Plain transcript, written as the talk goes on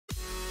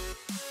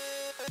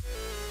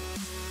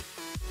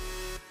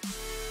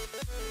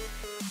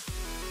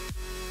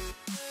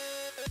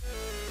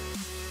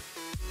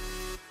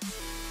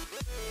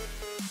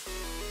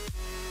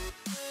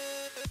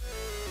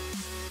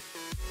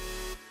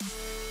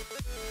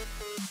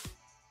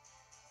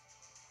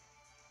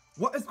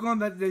What is going on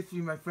back today for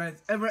you, my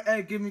friends? EVERARD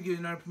ED Gaming getting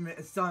another premiere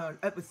installment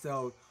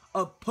episode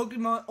of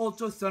Pokemon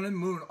Ultra Sun and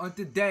Moon. On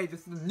today,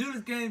 this is the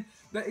newest game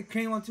that it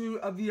came onto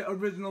the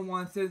original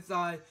one since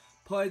I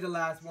played the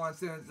last one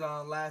since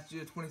last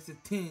year,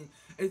 2016.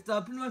 It's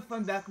pretty much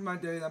fun back in my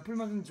days. I pretty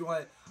much enjoy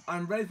it.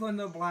 I'm ready for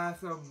another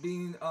blast of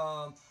being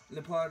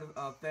the part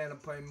of fan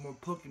of playing more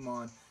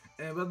Pokemon.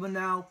 And right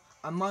now,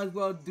 I might as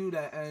well do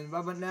that. And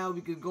right now,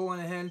 we could go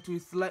on ahead to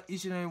select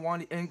each and every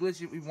one of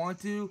English if we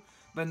want to,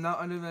 but not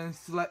other than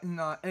selecting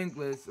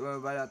English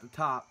right at the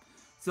top.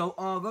 So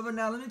right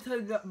now, let me tell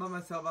you about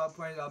myself about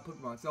playing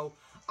Pokemon. So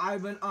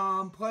I've been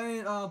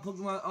playing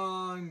Pokemon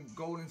on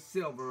Gold and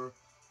Silver.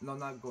 No,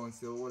 not Gold and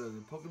Silver. What is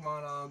it?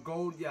 Pokemon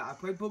Gold. Yeah, I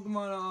played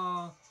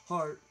Pokemon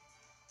Heart.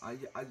 I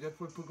just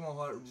played Pokemon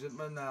Heart just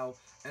right now,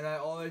 and I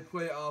always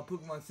play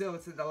Pokemon Silver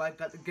since I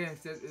got the game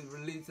since it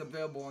released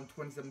available in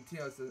 2017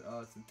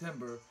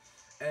 September,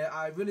 and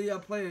I really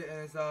play it, and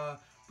it's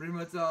pretty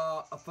much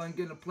a fun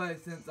game to play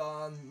since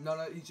none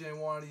of each and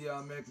one of the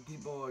American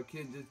people or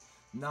kids just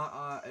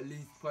not at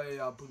least play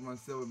Pokemon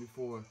Silver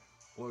before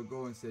or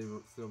Gold and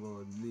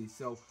Silver at least.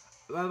 So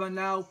right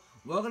now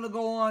we're gonna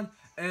go on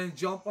and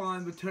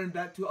return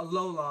back to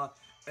Alola.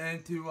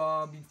 And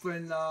to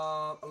befriend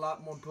a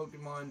lot more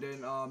Pokemon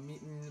than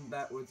meeting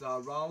back with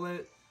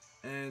Rowlet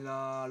and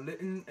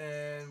Litten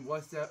and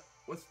what's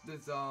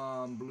this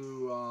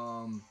blue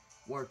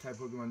water type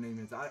Pokemon name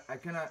is. I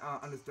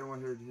cannot understand what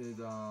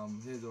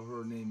his or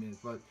her name is,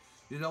 but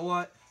you know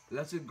what?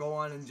 Let's just go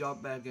on and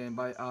jump back in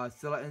by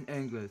selecting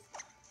English.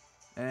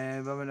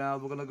 And right now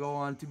we're gonna go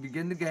on to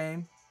begin the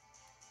game.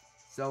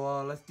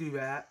 So let's do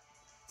that.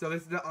 So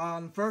this is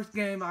the first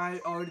game I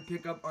already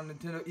picked up on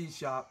Nintendo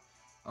eShop.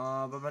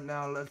 But right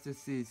now, let's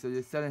just see. So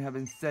your settings have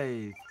been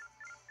saved.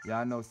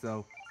 Yeah, I know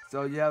so.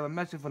 So you have a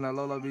message from the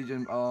Alola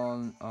region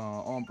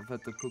on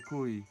Professor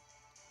Kukui.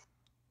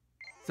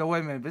 So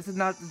wait a minute, this is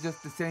not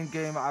just the same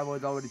game I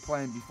was already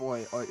playing before,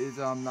 or is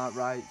not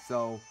right?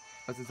 So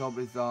let's just hope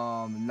it's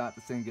not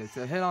the same game.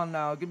 So hit on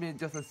now. Give me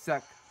just a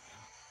sec.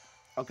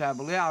 Okay, I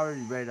believe I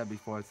already read that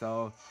before.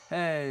 So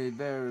hey,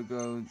 very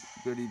good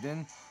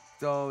evening.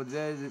 So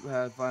today we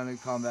have finally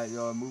combat.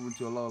 You're moving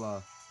to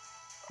Alola.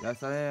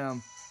 Yes, I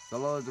am.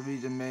 Alola is a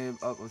region made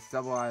up of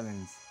several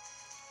islands.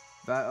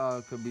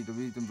 That could be the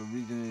reason the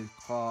region is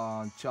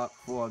called chock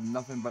full of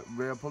nothing but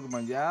rare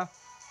Pokemon, yeah?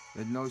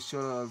 There's no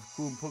shortage of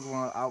cool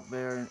Pokemon out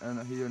there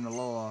here in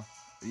Alola,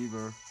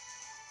 either.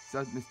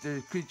 Such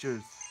mysterious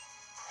creatures.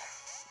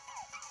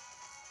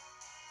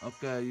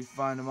 Okay, you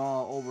find them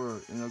all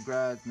over in the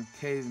grass, in the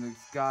caves, in the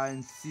sky,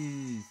 and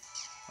seas.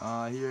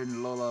 Here in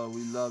Alola,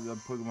 we love your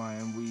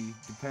Pokemon and we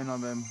depend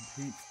on them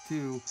heaps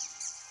too.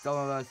 Some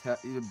of us have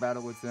either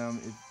battle with them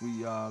if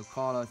we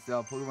call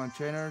ourselves Pokemon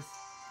trainers.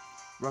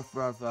 Rough,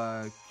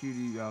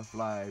 cutie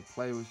fly,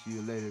 play with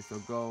you later.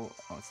 So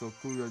so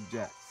cool your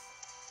jets.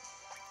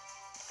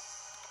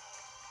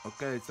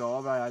 Okay, so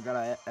alright, I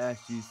gotta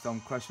ask you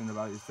some questions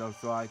about yourself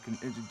so I can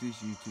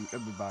introduce you to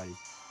everybody.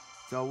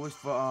 So which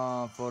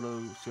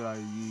photo should I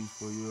use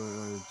for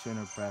your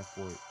trainer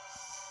passport?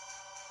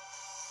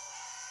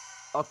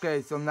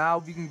 Okay, so now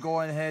we can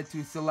go ahead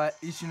to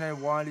select each and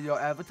every one of your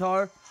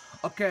avatar.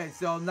 Okay,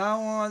 so now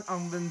on,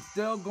 I'm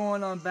still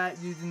going on back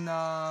using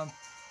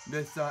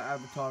this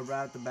avatar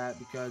right at the back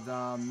because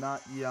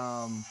not the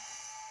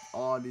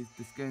all the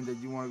skins that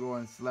you want to go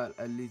and select,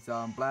 at least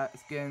black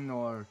skin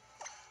or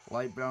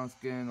light brown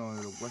skin or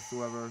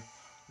whatsoever.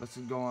 Let's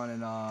just go on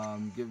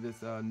and give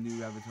this a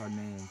new avatar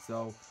name.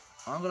 So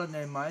I'm gonna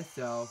name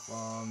myself.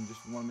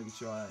 Just want to make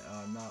sure I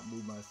not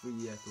move my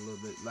 3DS a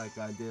little bit like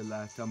I did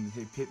last time with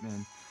Hey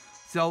Pitman.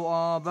 So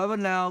right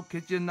now,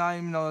 kitchen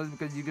name knows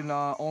because you can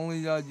only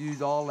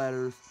use all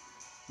letters,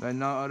 but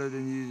not other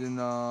than using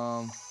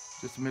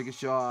just making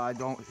sure I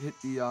don't hit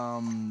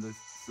the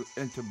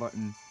enter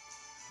button.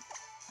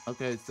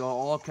 Okay, so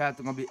all caps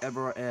are gonna be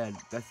EVERARD ED.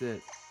 That's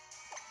it.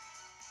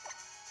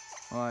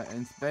 Alright,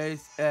 and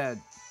space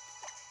Ed.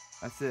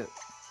 That's it.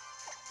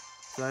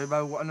 So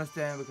everybody will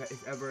understand because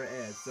it's EVERARD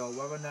ED. So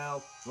right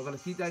now, we're gonna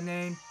keep that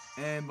name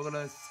and we're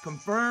gonna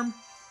confirm,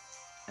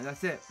 and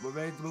that's it. We're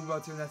ready to move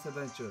on to the next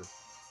adventure.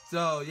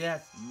 So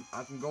yes,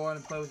 I can go on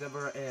and play with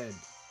EVERARD ED.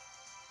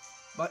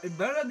 But it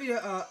better be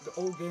the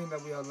old game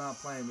that we are not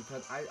playing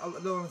because I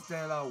don't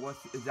understand what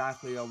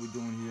exactly are we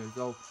doing here.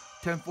 So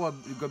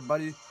 10-4, good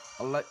buddy.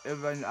 I'll let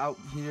everyone out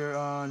here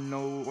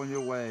know on your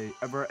way.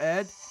 EVERARD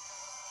ED.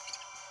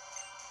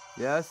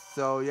 Yes,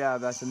 so yeah,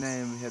 that's the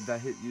name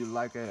that hit you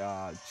like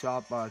a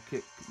chop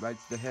kick right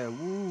to the head.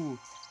 Woo!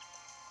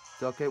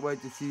 So can't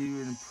wait to see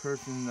you in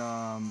person,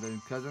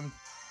 then cousin.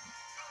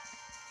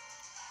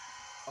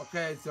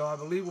 Okay, so I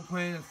believe we're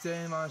playing the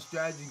same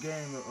strategy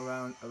game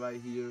around right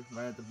here,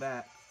 right at the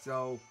back.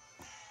 So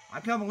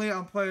I can't believe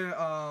I'm playing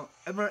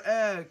EVERARD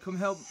ED. Come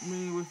help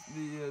me with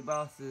the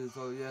bosses.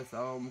 So yes,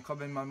 I'm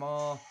coming, my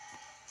mom.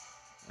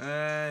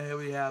 And here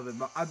we have it.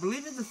 But I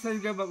believe it's the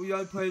same game, but we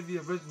already played the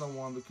original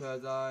one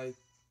because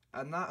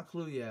I'm not a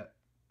clue yet.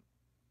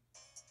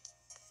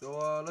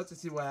 So let's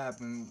just see what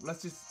happened.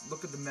 Let's just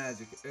look at the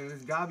magic. And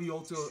it's gotta be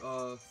Ultra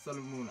Sun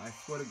and Moon. I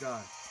swear to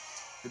God.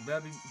 It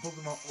better be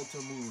Pokemon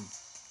Ultra Moon.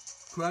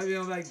 Correct me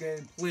on that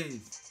game,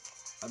 please.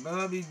 I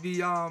better be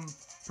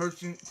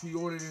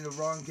pre-ordering the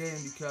wrong game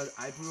because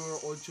I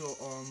pre-ordered Ultra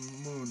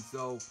Moon.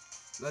 So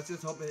let's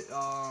just hope it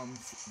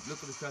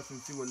look at the cutscene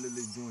and see what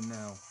Lillie's doing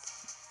now.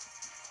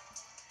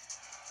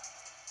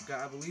 Okay,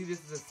 I believe this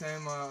is the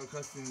same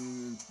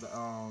cutscene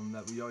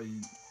that we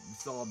already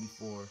saw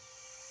before.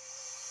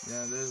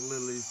 Yeah, there's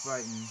Lillie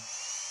fighting.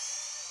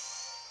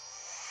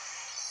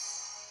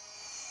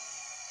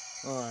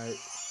 Alright.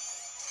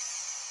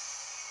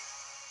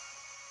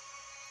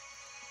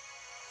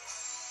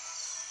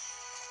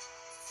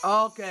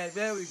 Okay,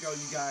 there we go,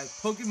 you guys.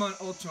 Pokemon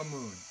Ultra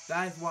Moon.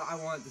 That's what I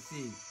wanted to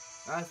see.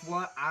 That's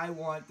what I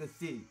want to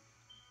see.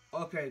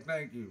 Okay,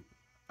 thank you.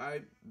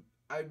 I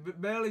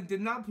barely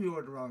did not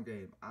pre-order the wrong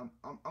game.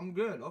 I'm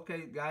good.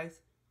 Okay,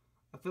 guys.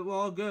 I feel we're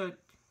all good.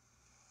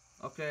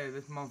 Okay,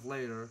 this month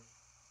later.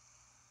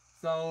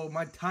 So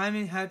my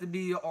timing had to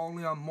be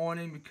only on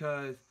morning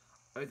because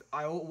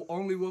I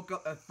only woke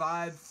up at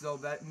 5, so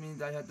that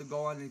means I had to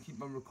go on and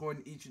keep on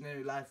recording each and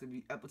every last of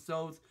the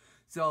episodes.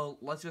 So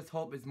let's just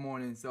hope it's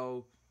morning.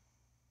 So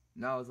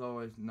now it's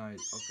always night.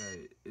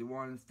 Okay, it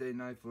wanted to stay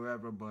night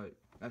forever, but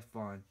that's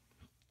fine.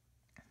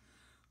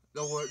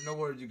 No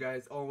worries, you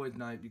guys. Always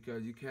night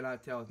because you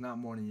cannot tell it's not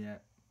morning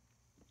yet.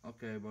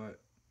 Okay,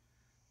 but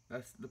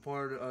that's the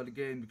part of the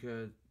game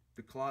because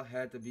the clock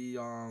had to be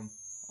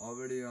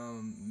already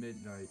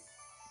midnight.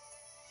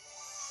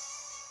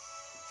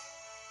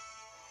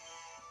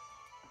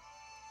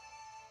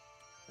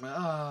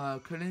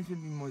 Couldn't even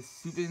be more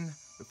stupid.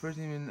 The first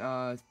even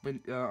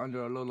spent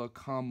under Alola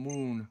calm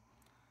moon.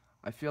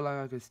 I feel like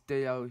I could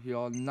stay out here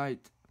all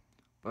night,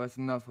 but that's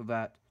enough of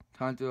that.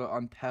 Time to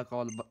unpack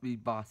all the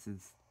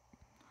bosses.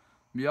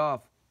 Be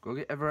off. Go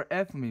get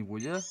EVERARD for me,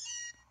 will ya?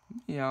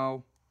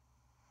 Meow.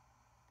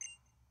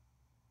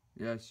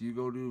 Yes, you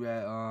go do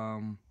that,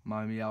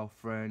 my meow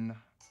friend.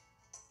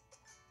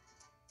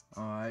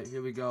 Alright,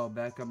 here we go.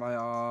 Back at my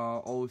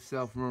old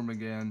self room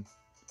again.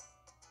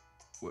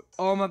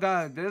 Oh my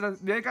god,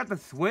 they got the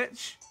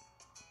Switch?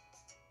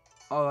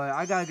 Alright,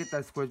 I gotta get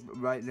that Switch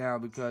right now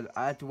because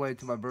I have to wait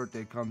until my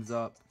birthday comes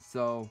up.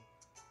 So,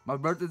 my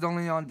birthday's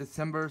only on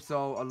December,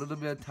 so a little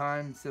bit of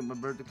time since my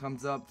birthday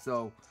comes up.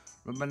 So,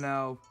 remember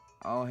now,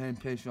 I'll hand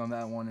patient on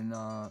that one and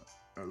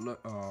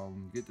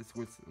get the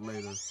Switch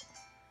later.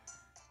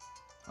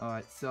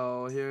 Alright,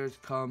 so here's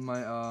come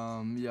my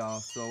yeah,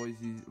 so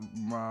easy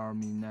around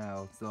me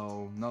now.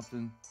 So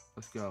nothing.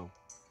 Let's go.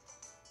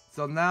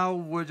 So now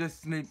we're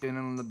just sleeping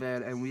on the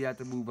bed and we have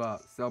to move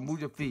up. So move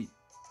your feet.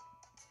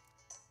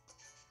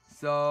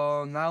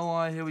 So now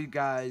on here we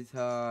guys,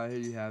 here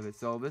you have it.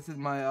 So this is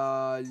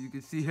my you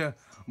can see here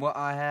what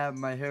I have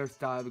my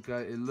hairstyle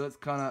because it looks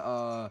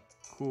kinda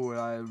cool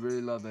and I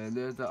really love it. And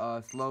there's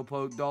a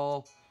Slowpoke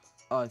doll,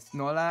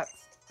 Snorlax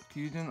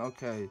fusion,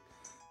 okay.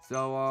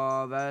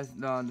 So that's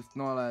the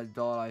Snorlax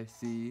doll I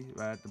see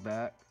right at the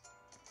back.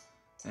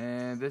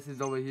 And this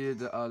is over here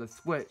the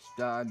Switch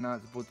that I'm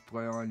not supposed to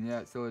play on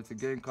yet. So it's a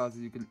game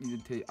console you can even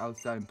take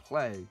outside and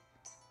play.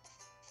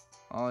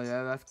 Oh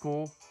yeah, that's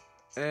cool.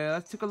 And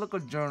let's take a look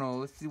at journal.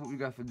 Let's see what we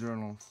got for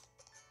journals.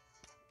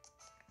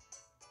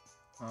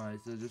 Alright,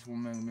 so just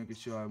making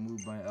sure I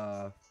move my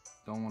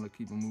don't want to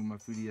keep on moving my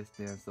 3DS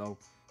stand. So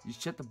you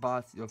check the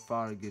box your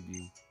father give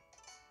you.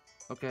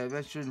 Okay,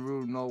 adventure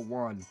rule no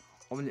 1.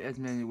 Open the S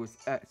menu with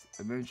X.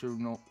 Adventure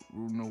rule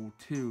no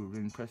 2.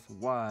 Then press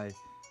Y.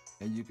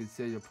 And you can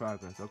save your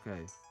progress.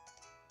 Okay.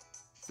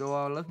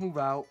 So let's move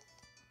out.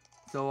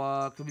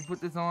 So can we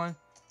put this on?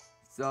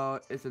 So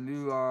it's a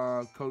new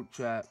coat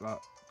trap.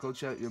 Coat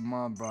trap your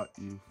mom brought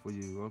you for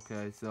you.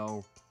 Okay.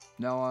 So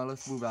now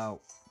let's move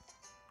out.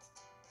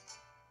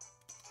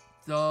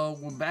 So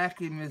we're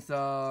back in this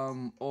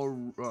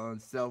old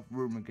self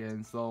room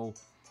again. So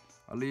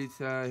at least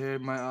here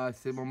my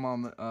see my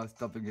mom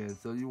stuff again.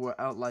 So you were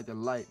out like a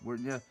light,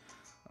 weren't you?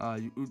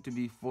 You ought to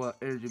be full of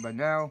energy by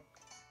now.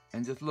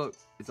 And just look,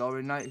 it's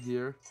already night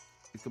here.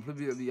 It's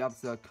completely the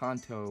opposite of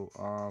Kanto,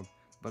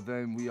 but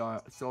then we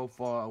are so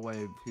far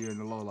away here in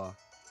Alola.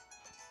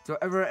 So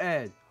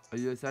EVERARD, are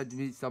you excited to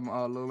meet some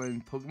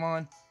Alolan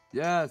Pokemon?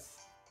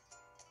 Yes!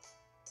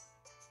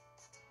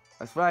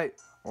 That's right,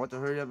 I want to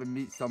hurry up and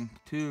meet some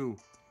too.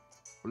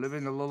 We're living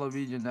in the Alola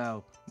region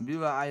now.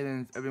 Beautiful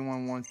islands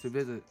everyone wants to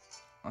visit.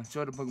 I'm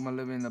sure the Pokemon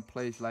living in a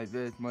place like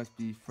this must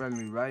be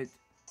friendly, right?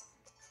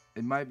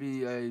 It might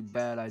be a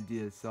bad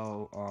idea,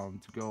 so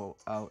to go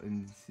out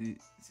and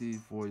see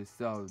for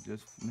yourself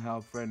just how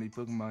friendly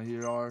Pokemon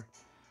here are.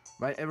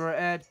 Right,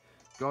 EVERARD?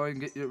 Go and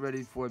get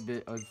ready for a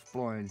bit of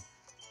exploring.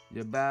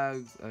 Your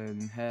bags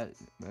and hat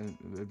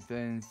and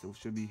things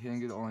should be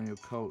hanging on your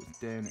coat,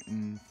 stand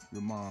in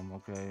your mom,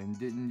 okay? And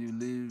didn't you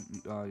leave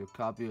your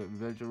copy of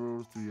Adventure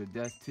Rules to your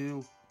desk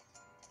too?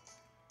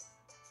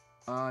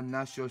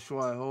 Not sure,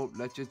 I hope.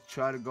 Let's just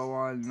try to go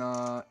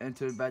on,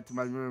 enter back to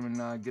my room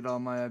and get all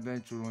my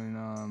adventuring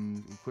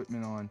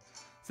equipment on.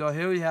 So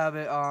here we have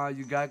it.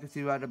 You guys can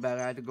see right at the back.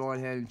 I had to go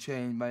ahead and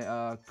change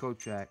my coat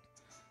track.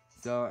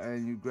 So,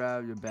 and you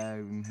grab your bag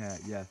and hat.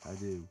 Yes, I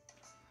do.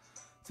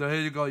 So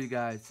here you go, you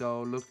guys.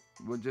 So look,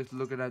 we're just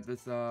looking at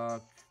this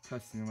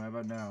cutscene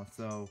right now.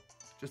 So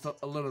just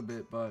a little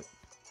bit, but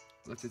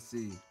let's just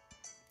see.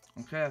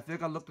 Okay, I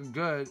think I'm looking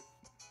good.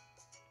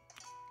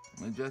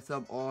 I dress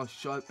up all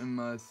sharp in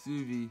my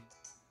Suvi.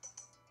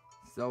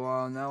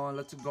 So now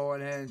let's go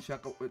ahead and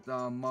check up with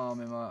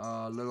Mom and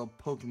my little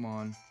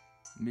Pokemon,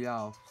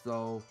 Meow.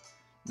 So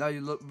now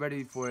you look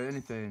ready for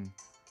anything.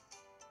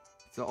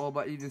 So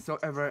but even so,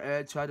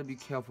 EVERARD, try to be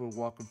careful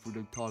walking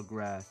through the tall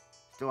grass.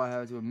 Still, I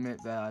have to admit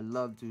that I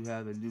love to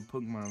have a new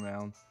Pokemon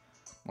around.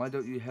 Why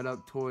don't you head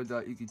up towards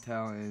Iki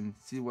Town and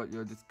see what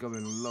you're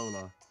discovering,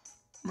 Alola?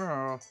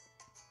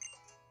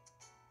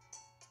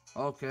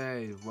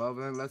 Okay, well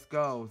then let's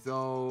go.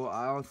 So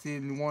I don't see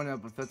anyone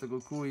at Professor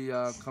Kukui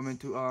coming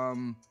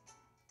to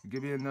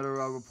give me another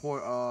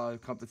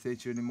report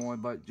compensation anymore.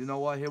 But you know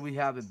what? Here we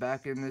have it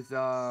back in this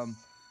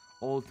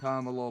old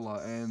time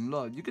Alola. And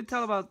look, you can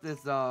tell about this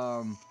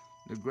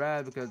the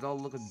grass because it's all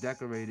looking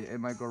decorated.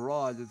 And my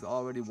garage is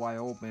already wide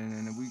open.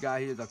 And we got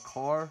here the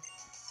car.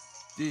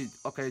 Geez,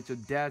 okay, it's your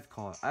dad's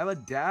car. I have a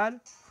dad?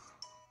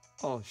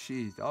 Oh,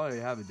 jeez, I already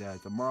have a dad.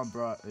 So Mom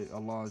brought it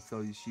along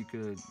so she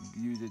could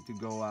use it to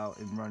go out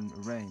and run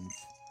errands.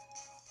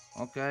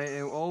 Okay,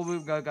 and we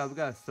got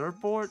a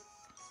surfboard.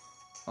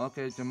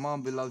 Okay, it's your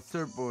mom beloved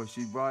surfboard.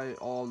 She brought it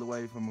all the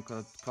way from a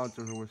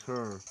concert with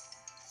her.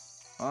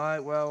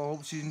 Alright, well, I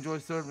hope she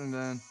enjoys surfing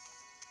then.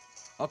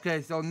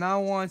 Okay, so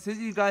now on, since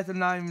you guys are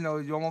not even know,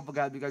 you won't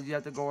forget because you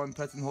have to go on,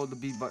 press and hold the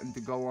B button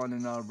to go on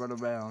and run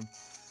around.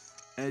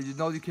 And you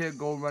know you can't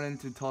go run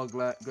into tall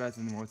grass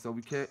anymore, so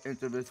we can't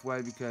enter this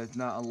way because it's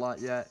not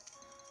unlocked yet.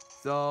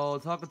 So,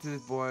 talking to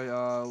this boy,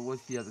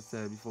 what's he have to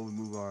say before we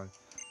move on?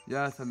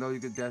 Yes, I know you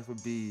can dash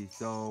with B,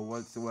 so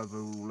whatsoever,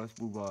 let's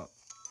move up.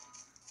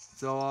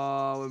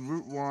 So, in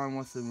Route 1,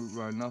 what's the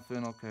Route 1?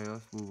 Nothing? Okay,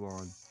 let's move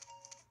on.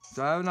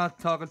 So, I'm not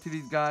talking to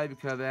these guys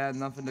because they had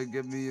nothing to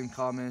give me in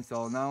common,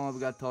 so now we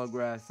got tall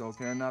grass, so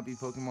can I not be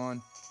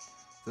Pokemon?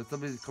 So,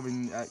 somebody's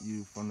coming at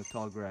you from the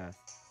tall grass.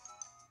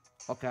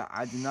 Okay,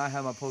 I do not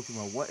have my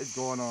Pokemon. What is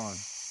going on?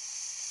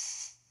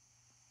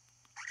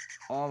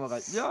 Oh my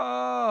god.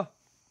 Yeah!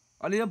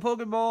 I need a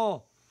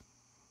Pokeball!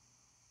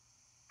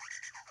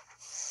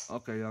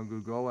 Okay, young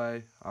dude, go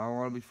away. I don't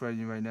want to befriend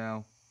you right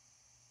now.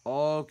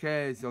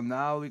 Okay, so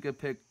now we can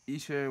pick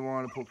each and every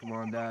one of the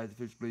Pokemon that is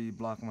officially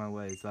blocking my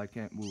way, so I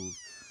can't move.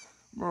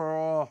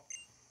 Brah.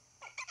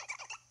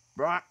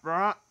 Brah,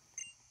 brah.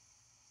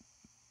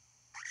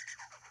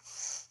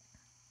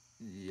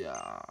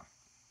 Yeah.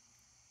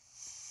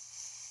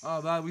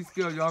 Alright, we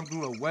scared young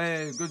dude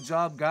away. Good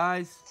job,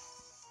 guys.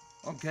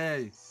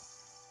 Okay.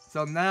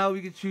 So now we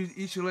can choose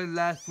each of the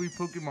last 3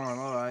 Pokemon.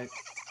 Alright.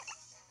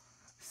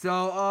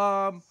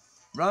 So,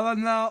 right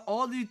now,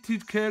 all these 2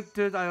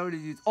 characters I already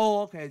used.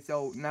 Oh, okay.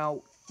 So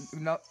now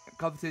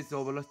conversation's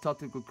over. Let's talk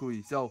to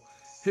Kukui. So,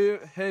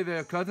 hey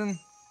there, cousin.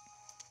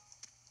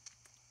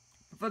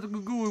 Professor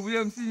Kukui, we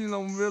haven't seen you in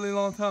a really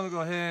long time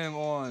ago. Hang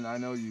on. I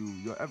know you.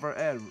 You're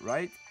EVERARD,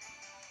 right?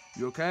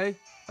 You okay?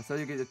 I saw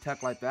you get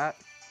attacked like that.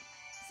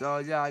 So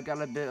yeah, I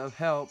got a bit of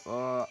help.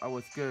 I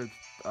was scared.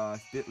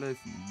 Spitless.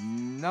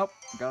 Nope.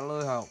 Got a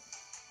little help.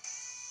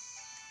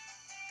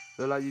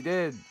 Look like you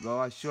did. Well,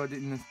 I sure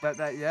didn't expect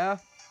that, yeah?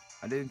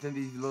 I didn't think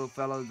these little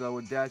fellas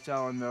would dash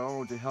out on their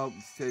own to help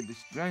save the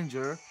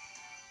stranger.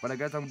 But I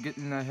guess I'm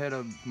getting ahead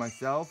of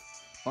myself.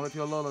 On to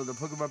Alola, the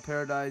Pokemon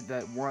paradise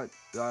that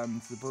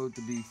I'm supposed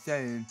to be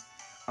saying.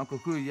 I'm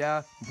Kukui,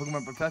 yeah? I'm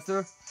Pokemon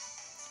Professor?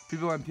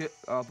 People and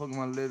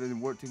Pokemon live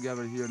and work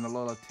together here in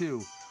Alola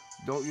too.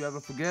 Don't you ever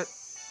forget?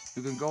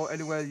 You can go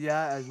anywhere,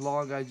 yeah, as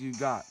long as you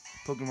got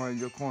Pokemon in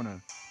your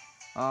corner.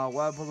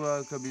 Wild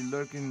Pokemon could be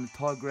lurking in the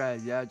tall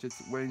grass, yeah,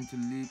 just waiting to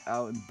leap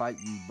out and bite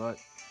you, but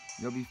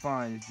you'll be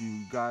fine if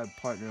you got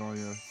a partner on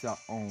your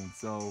own.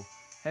 So,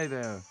 hey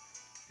there.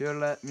 Here,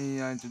 let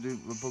me introduce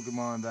the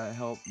Pokemon that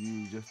helped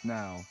you just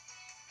now.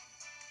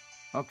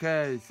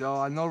 Okay, so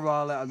I know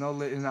Rowlet, I know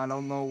Litten, I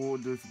don't know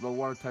the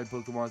water type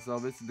Pokemon, so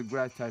this is the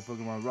grass type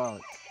Pokemon,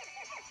 Rowlet.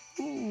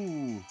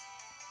 Ooh.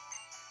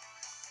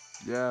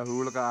 Yeah,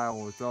 who look at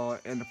Iowa. So,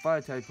 and the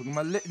fire type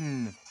Pokemon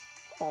Litten.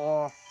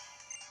 Oh.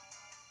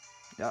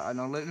 Yeah, I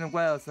know Litten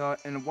well. So,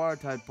 and the water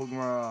type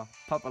Pokemon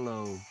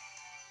Popplio.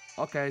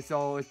 Okay,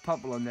 so it's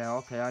Popplio now.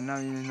 Okay, I now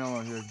even know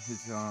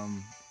his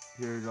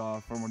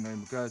formal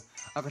name because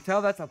I can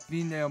tell that's a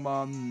female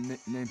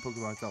name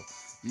Pokemon. So,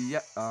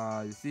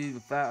 yeah, you see, the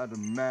fact of the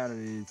matter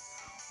is,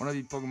 one of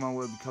these Pokemon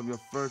will become your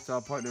first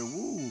partner.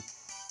 Woo.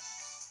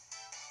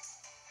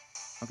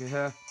 Okay,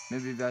 here,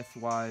 maybe that's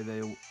why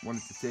they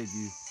wanted to save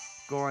you.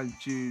 Go and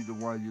choose the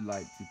one you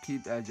like to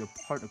keep as your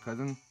partner,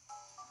 cousin.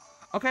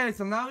 Okay,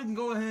 so now we can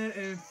go ahead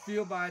and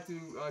feel by to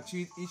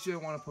choose each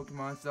and one of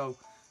Pokemon. So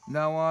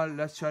now on,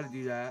 let's try to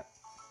do that.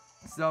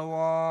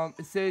 So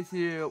it says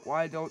here,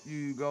 why don't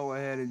you go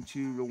ahead and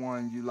choose the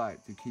one you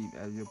like to keep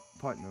as your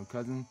partner,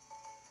 cousin?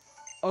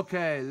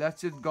 Okay, let's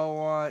just go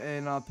on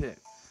and pick.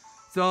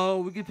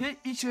 So we can pick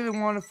each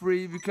and one of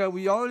 3 because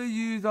we already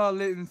used our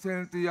Litten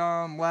since the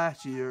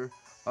last year.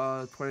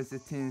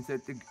 2016,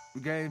 since the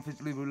game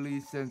officially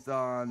released since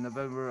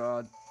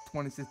November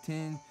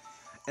 2016.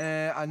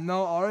 And I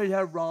know I already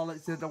have Rowlet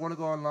since I want to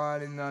go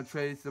online and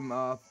trade some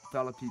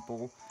fellow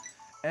people.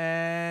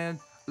 And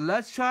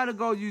let's try to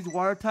go use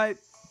water type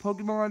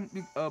Pokemon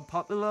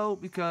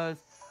Popplio, because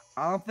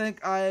I don't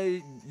think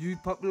I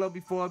used Popplio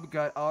before,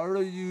 because I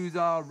already used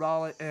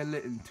Rowlet and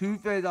Litten. Two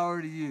things I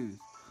already used.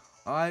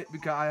 Alright,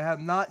 because I have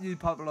not used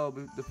Popplio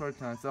the first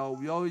time. So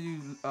we always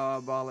use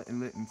Rowlet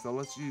and Litten. So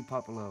let's use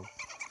Popplio.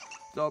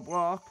 So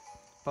Brock,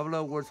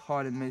 Popplio works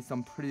hard and made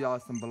some pretty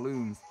awesome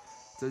balloons.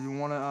 So you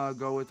want to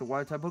go with the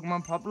water type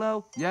Pokemon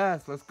Popplio?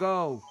 Yes, let's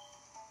go.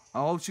 I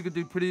hope she could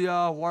do pretty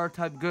water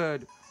type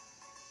good.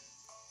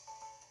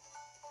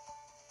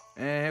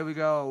 And here we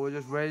go. We're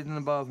just raising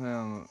above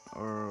him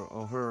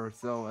or her.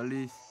 So at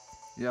least,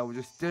 yeah, we're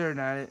just staring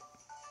at it.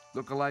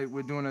 Looking like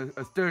we're doing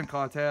a staring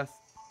contest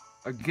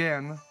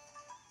again.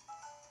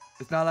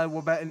 It's not like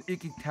we're back in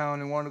Iki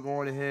Town and want to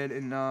go on ahead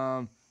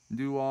and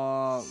do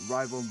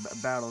rival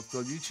battles.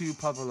 So you choose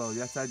Popplio.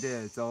 Yes, I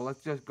did. So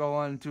let's just go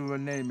on to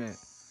rename it.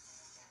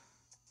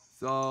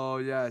 So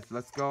yes,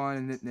 let's go on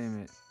and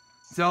nickname it.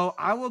 So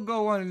I will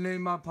go on and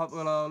name my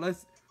Popplio.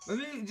 Let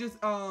me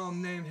just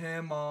name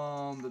him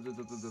can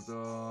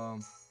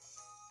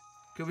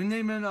we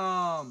name him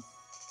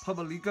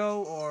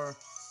Popplico or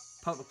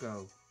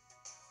Popplico?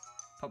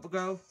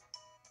 Popplico?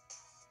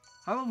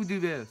 How about we do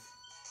this?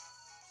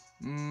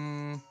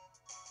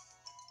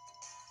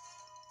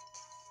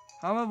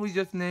 How about we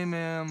just name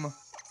him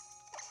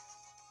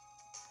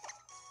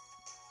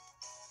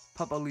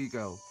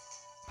Popplico?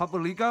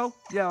 Popplico?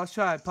 Yeah, let's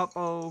try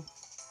Poppo.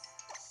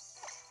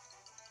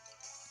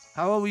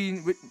 How about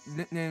we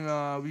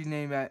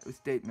rename that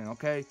statement,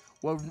 okay?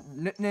 We'll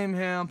nickname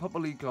him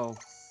Popplico.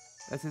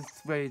 That's his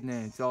phrase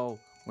name. So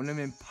we'll name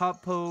him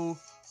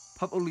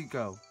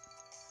Popplico.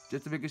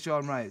 Just to make sure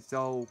I'm right.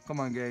 So come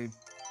on, game.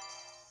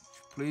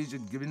 Please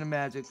just give me the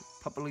magic.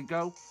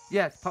 Popplico?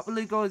 Yes,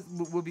 Popplico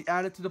will be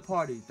added to the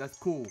party. That's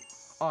cool.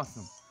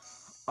 Awesome.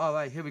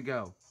 Alright, here we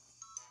go.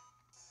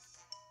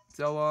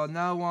 So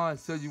now on,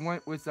 so you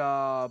went with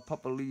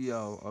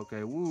Popplio.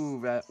 Okay, woo,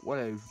 what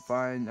a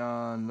fine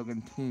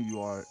looking team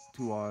you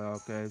two are.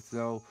 Okay,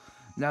 so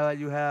now that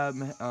you have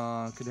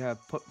could have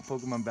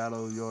Pokemon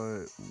battle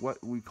your what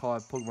we call a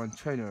Pokemon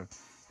trainer.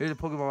 Here's a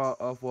Pokemon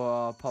of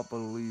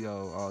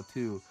Popplio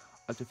too.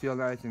 I should feel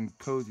nice and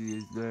cozy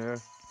is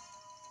there.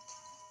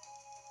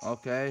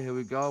 Okay, here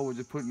we go. We're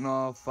just putting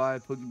all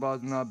 5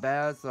 Pokeballs in our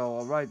bag. So,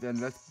 alright then,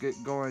 let's get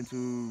going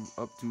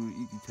up to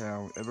Iki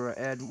Town.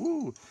 EVERARD,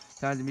 woo!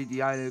 Time to meet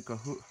the island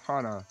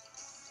Kahana.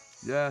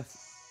 Yes.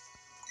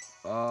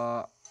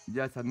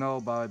 Yes, I know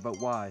about it, but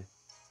why?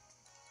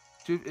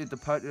 Truth is the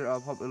partner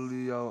of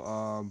Popplio,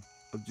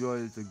 of joy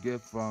is a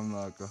gift from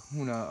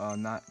Kahuna,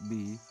 not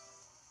B.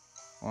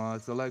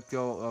 So let's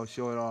go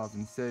show it off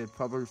and say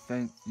proper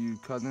thank you,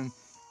 cousin.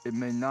 It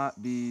may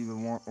not be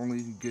the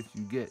only gift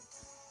you get.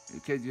 In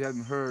case you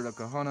haven't heard, the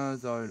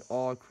Kahunas are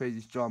all crazy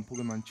strong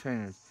Pokemon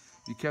trainers.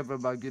 Be careful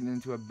about getting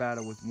into a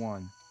battle with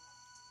one.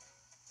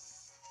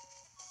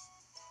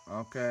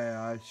 Okay,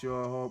 I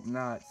sure hope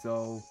not.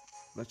 So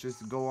let's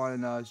just go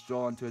on and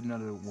draw into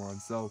another one.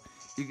 So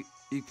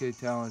Iki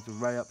Town is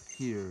right up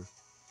here.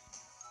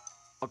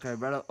 Okay,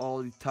 right up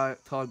all these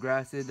tall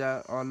grasses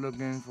that are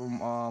looking for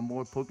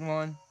more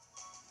Pokemon.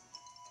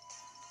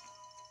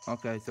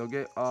 Okay, so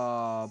get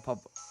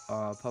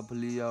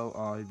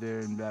Popplio there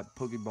in that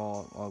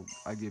Pokeball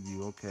I give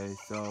you. Okay,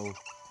 so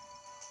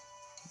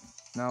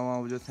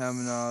now we're just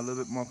having a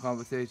little bit more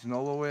conversation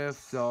over with.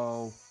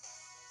 So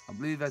I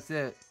believe that's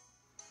it.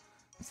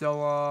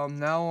 So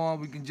now on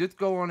we can just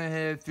go on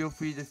ahead. Feel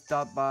free to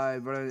stop by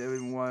running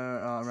everyone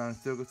around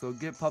the circle. So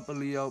get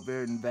Popplio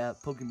there in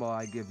that Pokeball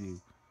I give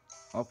you.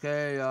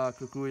 Okay,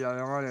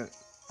 Kukuya,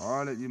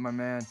 on it, you my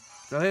man.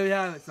 So here we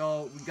have it.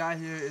 So we got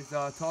here is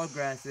tall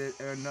grasses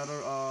and another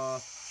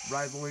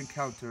rival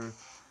encounter.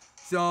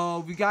 So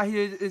we got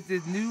here is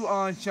this new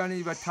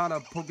shiny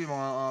Rattata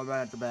Pokemon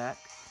right at the back,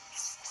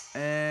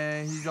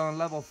 and he's on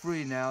level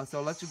 3 now.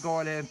 So let's just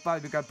go ahead and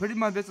fight because pretty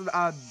much this is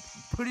I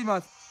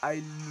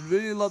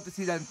really love to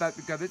see that in fact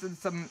because this is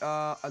some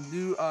a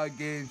new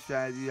game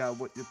strategy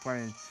what you're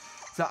playing.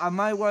 So I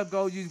might want to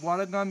go use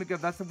Water Gun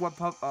because that's what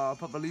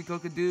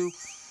Popplico could do,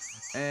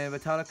 and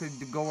Rattata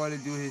could go on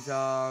and do his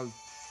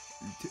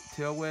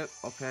Tail Whip.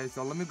 Okay,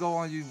 so let me go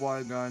on and use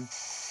Water Gun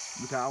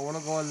because I want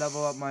to go and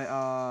level up my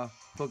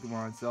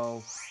Pokemon.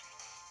 So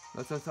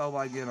let's just hope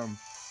I get them.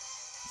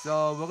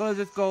 So we're gonna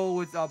just go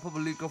with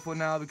Popplico for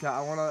now because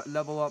I want to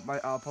level up my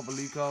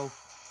Popplico.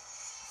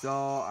 So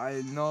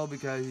I know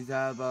because he's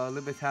have a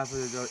little bit half of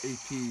his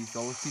HP.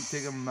 So let's keep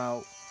taking him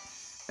out.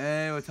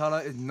 And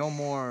Rattata is no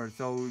more.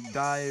 So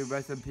die,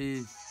 rest in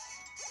peace.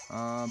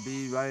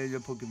 Be right in your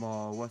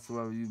Pokeball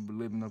whatsoever you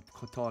live in the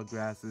tall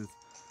grasses.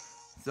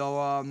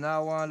 So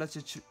now on, let's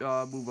just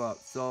move up.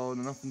 So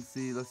nothing to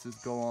see. Let's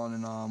just go on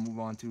and move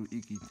on to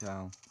Iki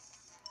Town.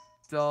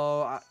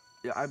 So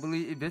I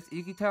believe this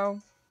Iki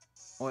Town,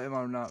 or am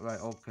I not right?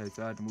 Okay,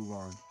 so I had to move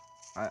on.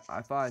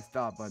 I thought I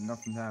stopped, but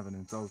nothing's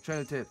happening. So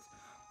trainer tips: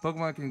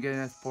 Pokemon can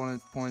gain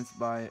bonus points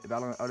by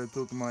battling other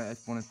Pokemon as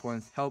bonus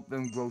points. Help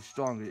them grow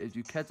stronger. If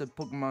you catch a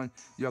Pokemon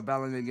you're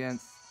battling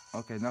against,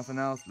 okay, nothing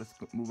else, let's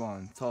move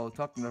on. So,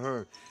 talking to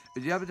her,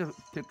 if you happen to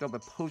pick up a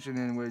potion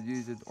anywhere,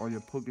 use it on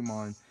your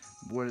Pokemon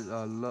with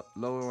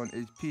lower on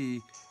HP,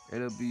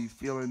 it'll be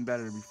feeling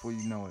better before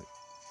you know it.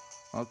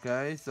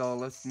 Okay, so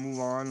let's move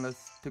on.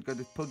 Let's pick up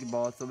this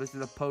Pokeball. So this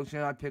is a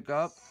potion I pick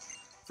up.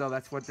 So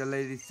that's what the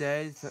lady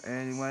says. So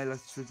anyway,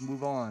 let's just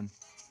move on.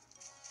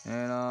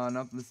 And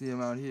nothing to see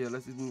around here.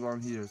 Let's just move on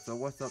here. So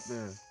what's up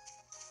there?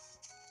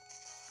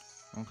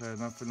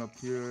 Okay, nothing up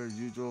here as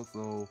usual.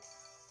 So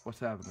what's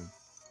happening?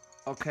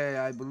 Okay,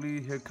 I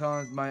believe here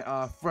comes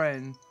my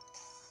friend,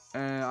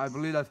 and I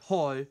believe that's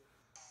Hoy.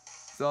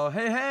 So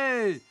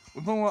hey,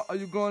 which one are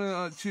you going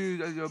to choose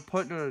as your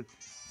partner?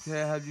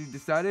 Have you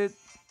decided?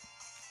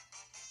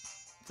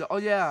 So, oh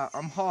yeah,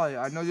 I'm Hoy.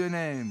 I know your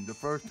name the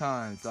first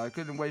time, so I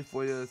couldn't wait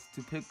for you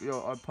to pick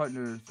our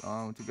partners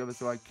together.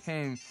 So I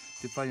came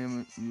to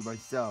find you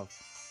myself.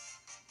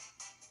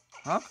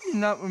 How can you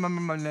not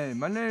remember my name?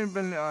 My name's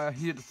been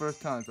here the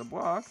first time. So,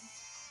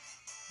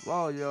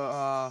 wow,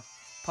 your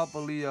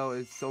Popplio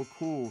is so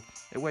cool.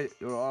 Hey, wait,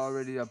 you're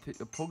already picked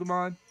a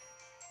Pokemon?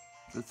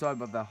 So sorry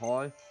about that,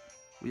 Hoy.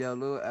 We had a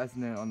little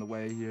accident on the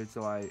way here,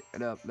 so I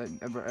ended up letting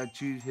EVERARD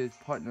choose his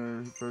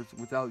partner first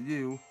without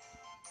you.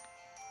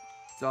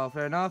 So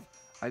fair enough.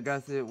 I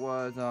guess it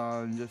was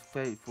just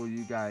fate for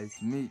you guys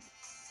to meet.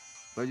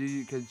 But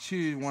you can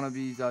choose one of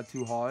these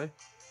two, Hoy.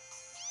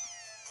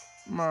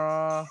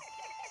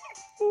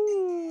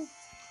 Ooh.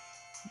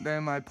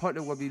 Then my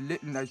partner will be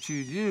Litten. I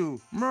choose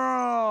you.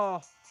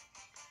 Alola,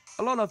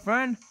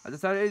 friend. I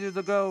decided ages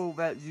ago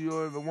that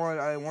you're the one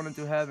I wanted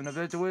to have an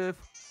adventure with.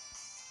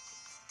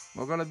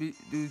 We're gonna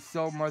do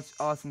so much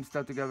awesome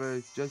stuff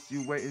together. Just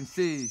you wait and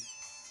see.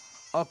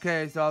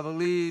 Okay, so I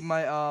believe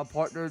my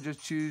partner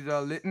just choose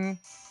Litten.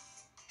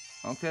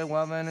 Okay,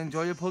 well man,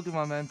 enjoy your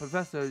Pokemon, man.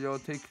 Professor, you'll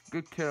take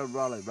good care of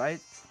Raleigh,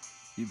 right?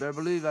 You better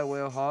believe I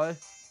will, Hoy.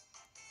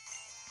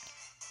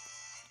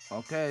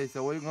 Okay,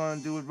 so what are you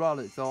gonna do with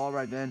Raleigh? So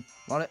alright then,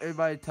 want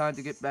everybody time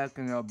to get back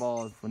in their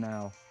balls for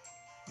now.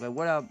 But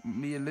what up,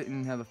 me and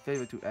Litten have a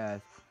favor to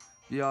ask.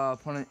 We are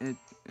opponent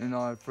in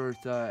our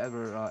first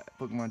ever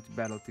Pokemon to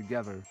battle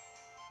together.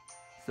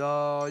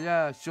 So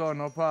yeah, sure,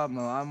 no problem.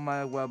 I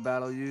might well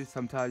battle you.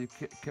 Sometimes you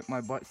kick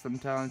my butt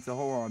sometimes. So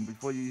hold on,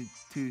 before you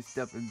two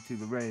step into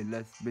the ring,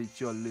 let's make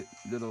sure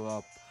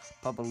little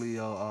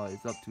Popplio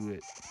is up to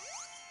it.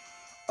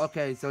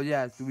 Okay, so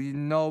yes, we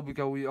know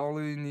because we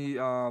only need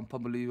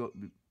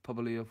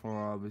Popplio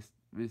for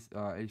this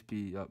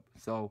HP up.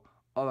 So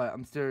alright,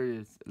 I'm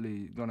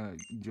seriously gonna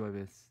enjoy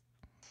this.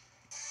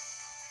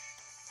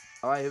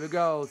 Alright, here we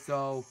go.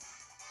 So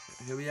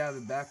here we have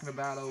it, back in the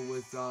battle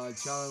with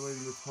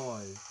challenging with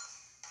Hoy.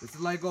 This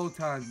is like old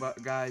times, but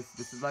guys,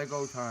 this is like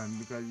old times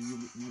because you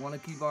want to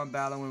keep on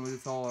battling with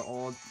this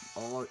all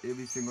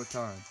every single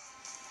time.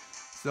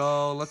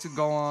 So let's just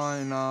go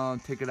on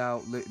and take it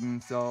out, Litten.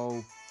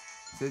 So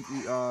since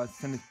we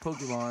send this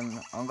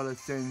Pokemon, I'm gonna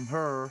send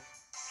her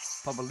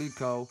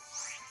Popplio,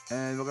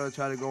 and we're gonna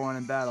try to go on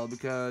and battle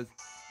because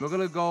we're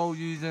gonna go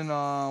using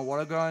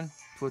water gun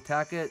to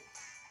attack it.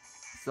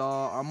 So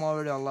I'm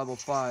already on level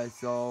 5,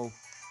 so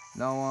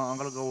now I'm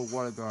gonna go with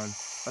water gun.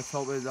 Let's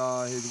hope it's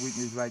his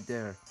weakness right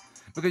there.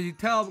 Because you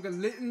tell, because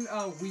Litten's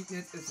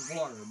weakness is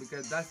water,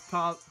 because that's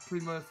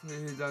pretty much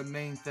his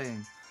main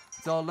thing.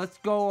 So let's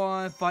go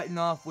on fighting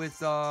off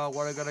with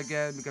water gun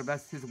again, because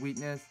that's his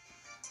weakness.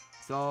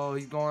 So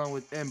he's going on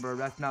with Ember.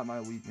 That's not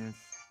my weakness.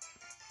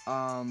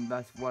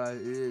 That's what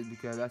it is,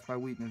 because that's my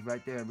weakness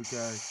right there.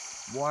 Because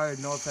water is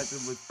no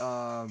effective with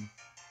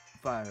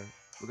fire.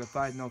 Because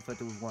fire is no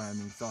effective with water. I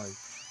mean, sorry.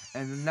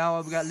 And now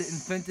we got Litten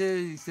Fented.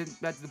 He sent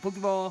back to the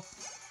Pokeball.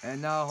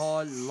 And now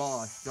Hoy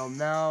lost. So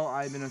now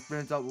I've been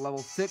experienced up level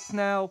 6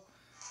 now.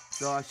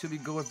 So I should be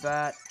good with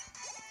that.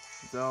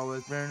 So we're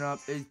experiencing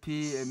up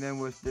HP. And then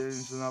we're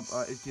experiencing up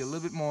HP a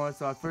little bit more.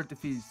 So our first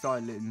defeat,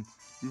 sorry Litten.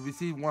 You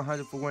received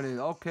 100 for winning.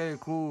 Okay,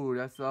 cool.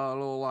 That's a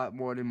little lot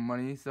more than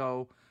money.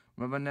 So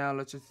remember now,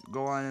 let's just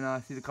go on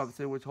and see the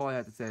conversation which Hoy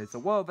had to say. So,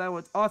 well, that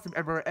was awesome,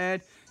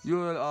 EVERARD.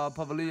 You and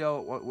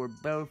Popplio were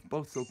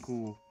both so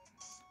cool.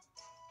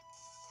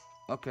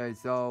 Okay,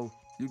 so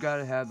you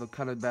gotta have the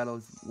kind of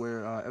battles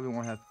where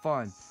everyone has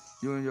fun.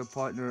 You and your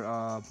partner,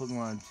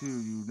 Pokemon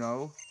too, you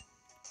know?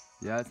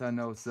 Yes, I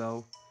know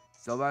so.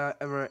 So,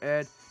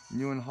 EVERARD,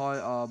 you and Hoy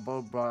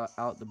both brought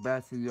out the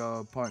best in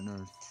your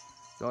partners.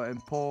 So, and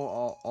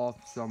pull off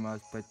some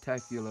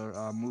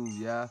spectacular moves,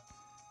 yeah?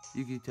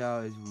 You can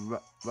tell it's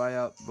right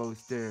up both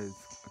stairs.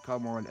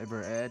 Come on,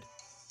 EVERARD.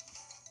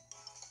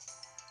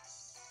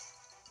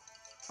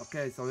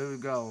 Okay, so here we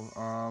go.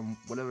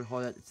 Whatever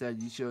Hoy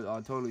said, you should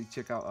totally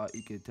check out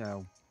Ike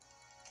Town.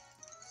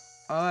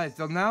 Alright,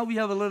 so now we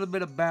have a little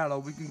bit of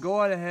battle. We can go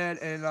right ahead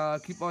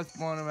and keep on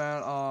spawning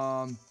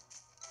around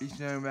each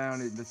and every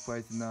round in this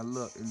place and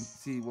look and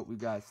see what we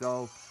got.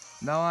 So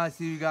now I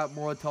see we got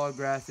more tall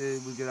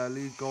grasses. We can at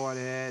least go on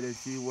ahead and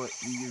see what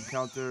we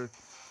encounter.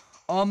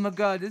 Oh my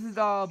god, this is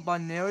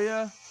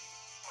Binaria.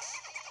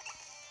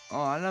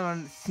 Oh, I never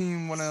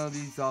seen one of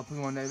these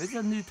Pokemon names. It's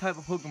a new type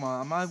of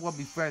Pokemon. I might as well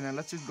befriend it.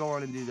 Let's just go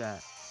on and do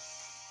that.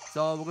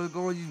 So we're gonna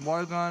go and use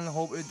water gun.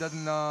 Hope it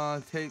doesn't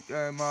take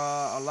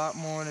a lot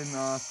more than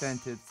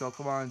Fented. So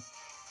come on.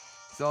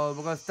 So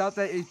we're gonna stop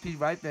that HP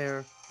right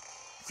there.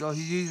 So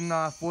he's using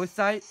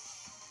foresight.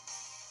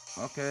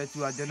 Okay,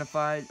 to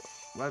identify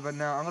right about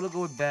now. I'm gonna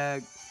go with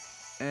bag,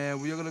 and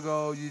we're gonna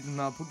go using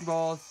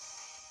Pokeballs.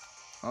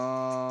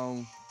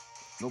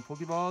 No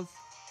Pokeballs.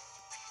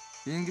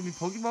 He didn't give me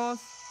Pokeballs.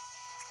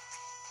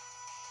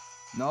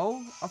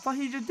 No, I thought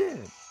he just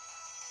did.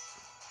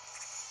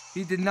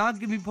 He did not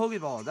give me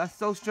Pokeballs. That's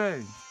so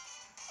strange.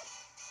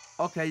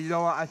 Okay, you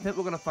know what? I think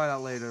we're gonna find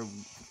out later.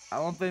 I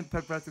don't think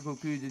Professor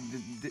Goku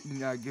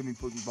didn't give me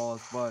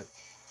Pokeballs, but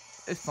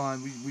it's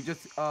fine. We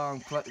just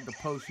collected the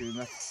potion.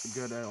 That's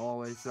good as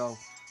always. So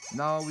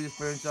now we just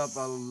finished up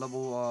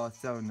level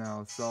 7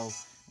 now. So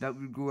that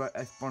we grew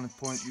at bonus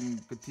point. You can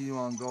continue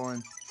on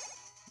going.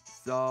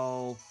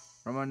 So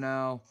right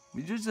now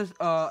we just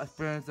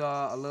experienced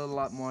a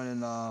lot more than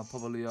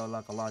Popplio,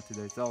 like a lot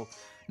today. So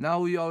now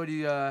we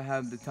already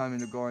have the timing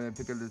to go in and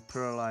pick up this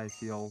paralyzed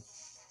heal.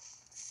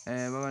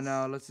 And right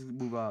now let's just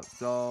move up.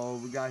 So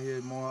we got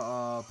here more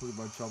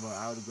Pokemon trouble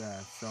out of the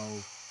grass. So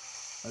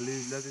at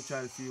least let's just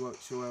try to see what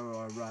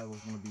our rival's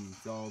gonna be.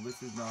 So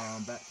this is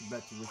back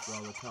to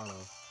with Ricardo.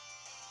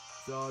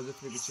 So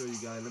just making sure you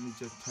guys, let me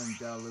just turn it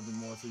down a little bit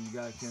more so you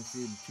guys can't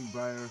see it too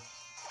brighter.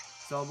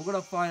 So we're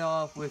gonna fight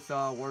off with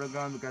water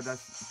gun because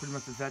that's pretty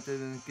much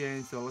effective in this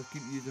game. So let's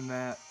keep using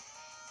that.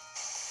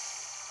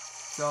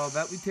 So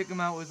that we take him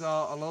out with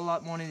a little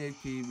lot more than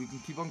HP. We can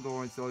keep on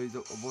going. So he's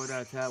avoid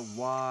that attack.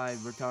 Why,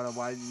 Retardo?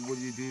 Why would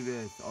you do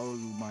this? Oh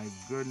my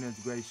goodness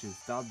gracious!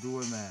 Stop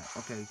doing that.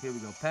 Okay, here we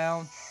go.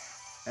 Pound,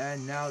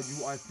 and now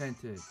you are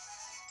Fented.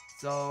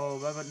 So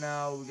right about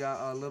now we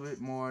got a little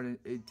bit more than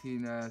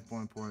 18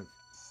 points.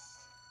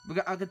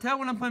 I can tell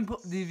when I'm playing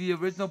the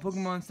original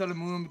Pokemon Sun and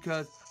Moon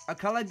because I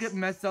kind of get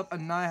messed up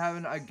and not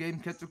having a game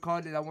catcher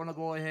card, and I want to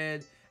go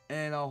ahead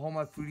and hold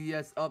my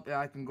 3DS up and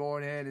I can go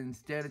ahead and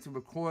stand it to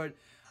record.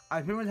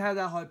 I pretty much have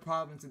that hard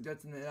problem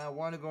suggesting that I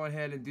want to go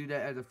ahead and do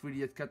that as a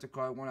 3DS catcher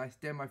card. When I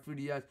stand my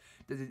 3DS,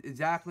 does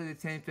exactly the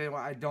same thing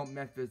where I don't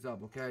mess this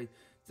up, okay?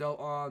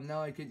 So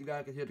now in case you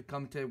guys can hear the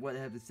commentary, what I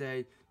have to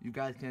say, you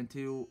guys can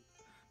too.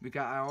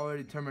 Because I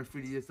already turned my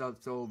 3DS up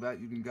so that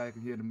you guys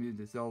can hear the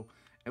music. So,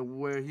 and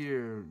we're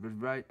here,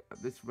 right?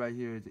 This right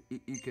here is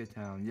Ika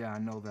Town. Yeah, I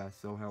know that.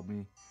 So help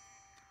me.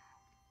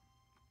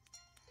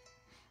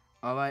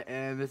 All right,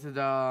 and this is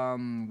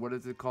what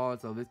is it called?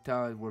 So this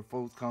town is where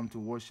folks come to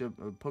worship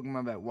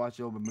Pokemon that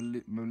watch over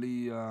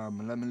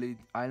Melemele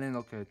Island.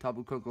 Okay,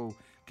 Tapu Koko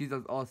keeps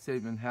us all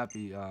safe and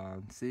happy.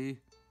 See?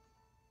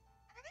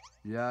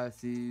 Yeah,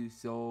 see.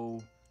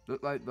 So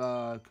look like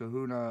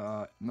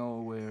Kahuna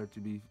nowhere to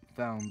be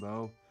found,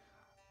 though.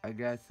 I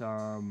guess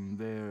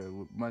there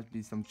must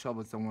be some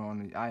trouble somewhere on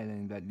the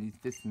island that needs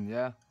fixing.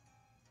 Yeah.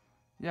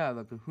 Yeah,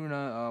 the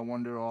Kahuna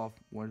wander off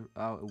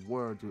without a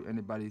word to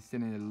anybody,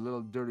 sending a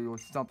little dirty or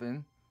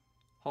something.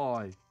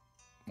 Hi,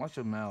 watch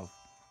your mouth.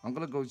 I'm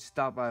gonna go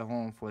stop by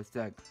home for a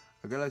sec.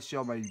 I gotta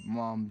show my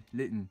mom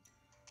Litten.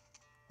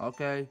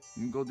 Okay,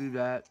 you can go do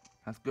that.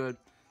 That's good.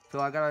 So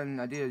I got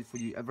an idea for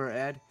you,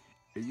 EVERARD.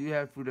 If you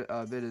head through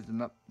the village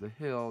and up the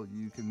hill,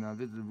 you can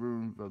visit the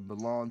room that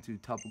belong to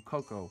Tapu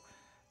Koko.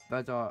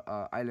 That's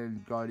our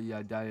island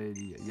guardian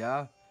deity.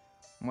 Yeah?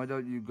 Why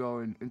don't you go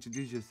and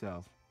introduce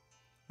yourself?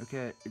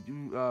 Okay, if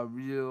you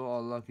real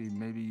or lucky,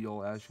 maybe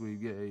you'll actually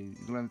get a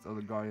glimpse of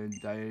the guardian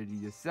deity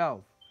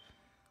yourself.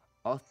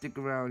 I'll stick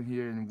around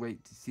here and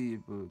wait to see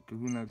if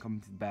Kahuna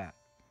comes back.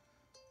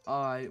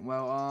 Alright,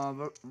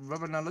 well,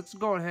 right now let's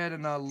go ahead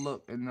and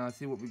look and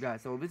see what we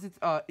got. So this is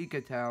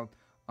Ika Town,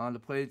 the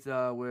place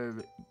where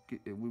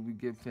we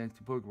give thanks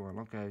to Pokemon.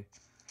 Okay,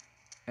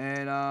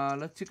 and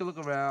let's take a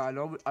look around. I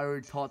know I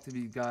already talked to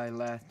these guys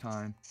last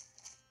time,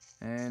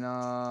 and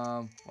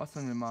what's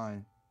on your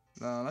mind?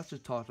 Let's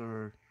just talk to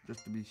her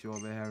just to be sure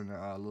they're having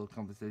a little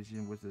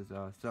conversation with his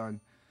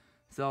son.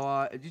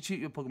 So if you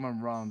treat your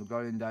Pokemon wrong, the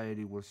guardian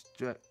deity will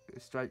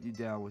strike you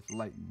down with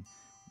lightning.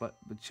 But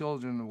the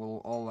children will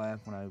all laugh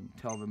when I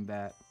tell them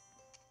that.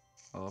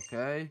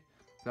 Okay?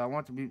 So I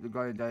want to beat the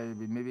guardian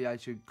deity. Maybe I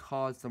should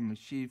cause some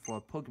mischief for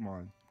a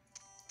Pokemon.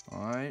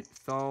 Alright,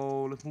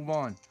 so let's move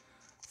on.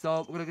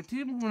 So we're gonna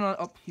continue moving on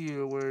up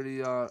here where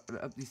the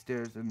up these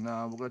stairs, and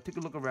we're gonna take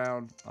a look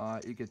around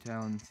Ika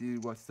Town and see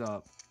what's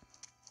up.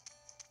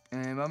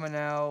 And remember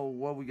now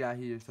what we got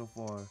here so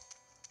far.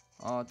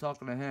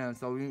 Talking to him.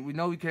 So we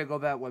know we can't go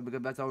that way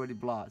because that's already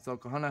blocked. So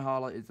Kahuna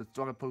Hala is a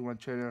stronger Pokemon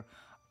trainer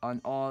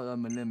on all of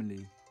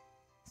Melemele.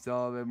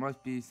 So there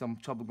must be some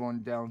trouble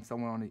going down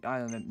somewhere on the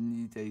island that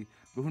needs a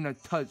Kahuna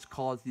touch,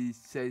 cause he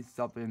says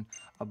something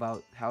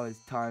about how it's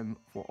time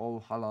for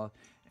old Hala,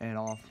 and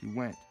off he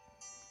went.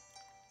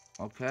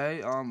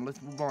 Okay,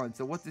 let's move on.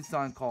 So what's this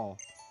sign called?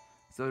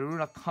 So the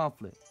rune of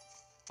conflict.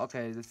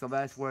 Okay, so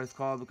that's what it's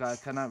called because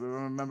I cannot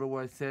remember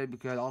what it said,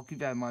 because I'll keep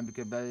that in mind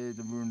because that is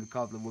the rune of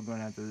conflict we're going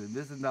to have to do.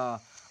 This is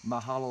the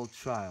Mahalo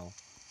trial.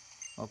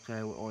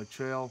 Okay, or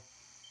trail.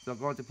 So I'm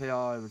going to pay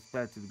all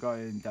respect to the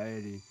guardian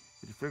deity.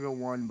 It's a figure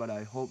one, but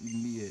I hope you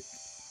meet it.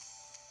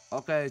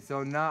 Okay,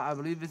 so now I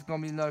believe it's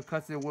gonna be another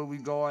cutscene where we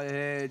go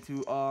ahead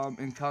to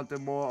encounter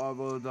more of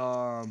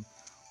those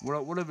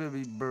whatever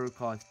the bird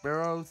called,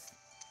 Spearows.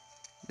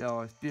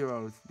 Yeah,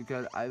 Spearows,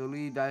 because I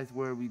believe that's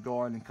where we go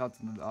on and encounter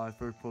the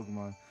first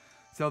Pokemon.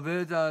 So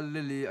there's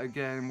Lillie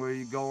again, where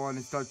you go on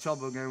and start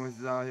trouble again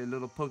with your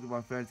little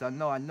Pokemon friends. I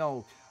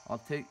know. I'll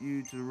take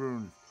you to the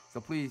ruins. So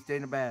please stay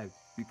in the bag.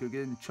 You could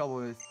get in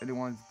trouble if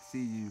anyone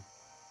see you.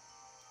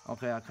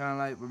 Okay, I kind of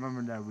like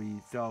remembering that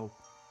read. So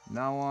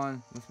now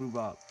on, let's move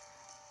up.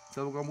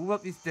 So we're gonna move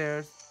up these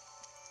stairs,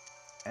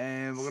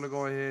 and we're gonna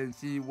go ahead and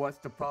see what's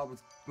the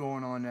problems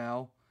going on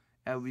now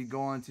as we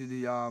go onto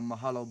the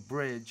Mahalo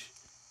Bridge.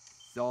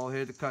 So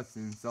here's the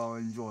cutscene. So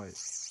enjoy it.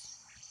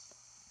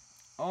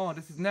 Oh,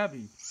 this is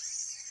Nebby.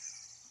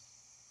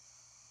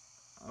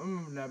 I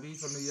remember Nebby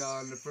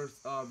from the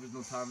first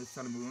original time of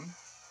Sun and Moon.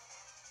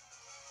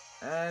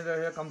 And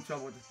here comes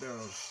trouble with the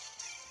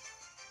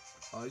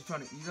Spearows. Oh, he's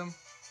trying to eat them.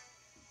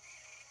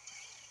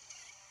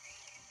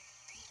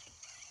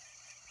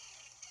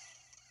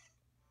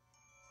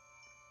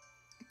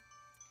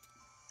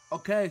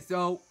 Okay,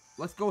 so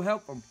let's go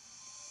help him.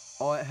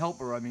 Oh, help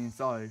her. I mean,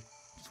 sorry.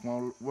 Just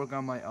want to work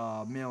on my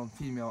male and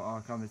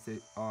female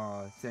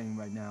saying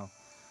right now.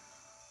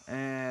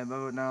 And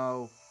but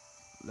now,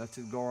 let's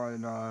just go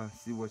on and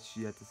see what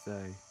she had to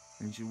say.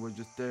 And she was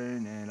just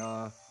staring and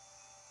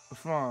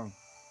what's wrong?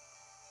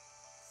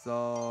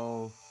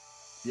 So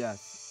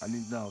yes, I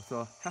need to know.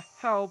 So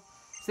help,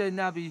 said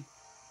Nebby.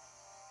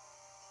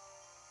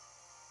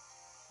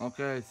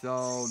 Okay,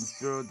 so the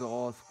spirits are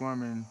all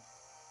squirming.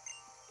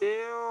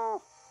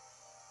 Ew.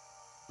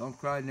 Don't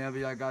cry,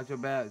 Nebby, I got your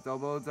back. So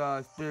those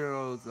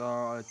Spearows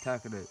are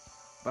attacking it.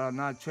 But I'm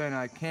not trained,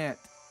 I can't.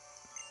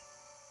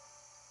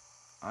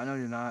 I know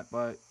you're not,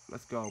 but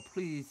let's go.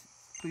 Please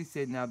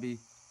say Nebby.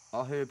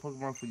 I'll hear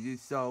Pokemon for you,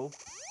 so.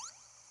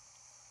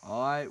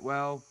 Alright,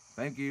 well,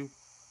 thank you.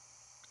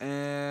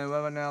 And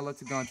right now,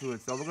 let's go into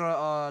it. So we're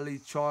gonna at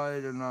least try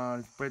it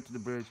and sprint to the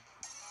bridge.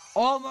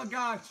 Oh my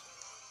gosh!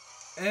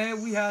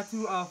 And we have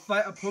to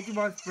fight a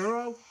Pokemon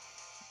Spearow.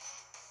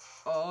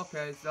 Oh,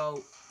 okay,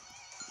 so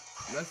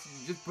let's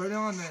just put it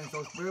on then.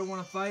 So Spearow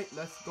wanna fight?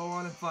 Let's go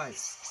on and fight.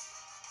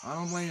 I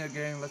don't blame you,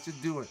 gang. Let's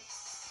just do it.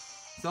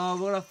 So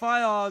we're gonna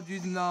fight off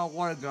using the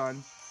water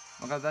gun.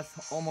 Okay,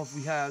 that's almost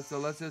we have. So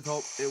let's just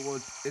hope it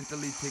will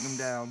instantly take him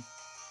down.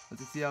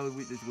 Let's just see how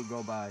this will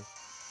go by.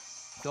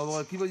 So we're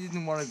gonna keep on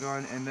using water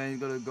gun, and then you're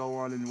gonna go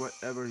on in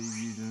whatever he's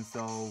using.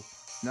 So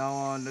now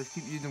on, let's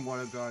keep using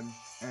water gun,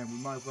 and we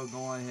might as well go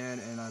on ahead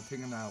and take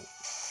him out.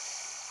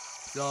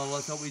 So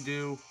let's hope we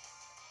do.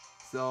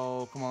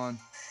 So come on.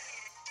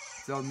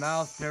 So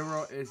now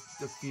Spearow is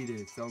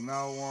defeated. So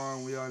now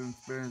on, we are in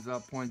experience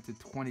up point to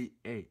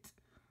 28.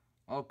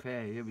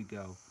 Okay, here we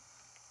go.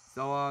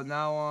 So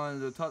now on,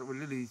 the talk with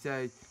Lillie,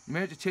 say you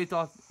managed to chase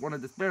off one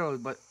of the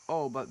Spearows, but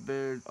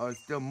there are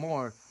still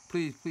more.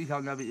 Please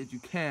help Nebby if you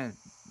can,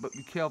 but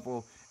be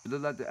careful. It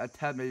looks like the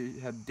attack may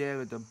have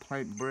damaged the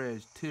plank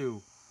bridge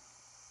too.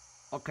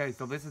 Okay,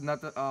 so this is not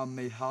the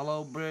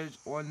Mahalo Bridge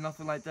or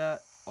nothing like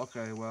that.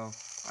 Okay, well,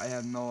 I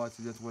have no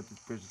idea what this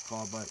bridge is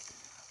called, but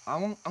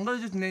I'm gonna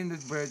just name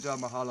this bridge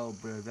Mahalo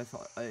Bridge. That's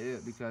all,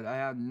 it, because I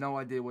have no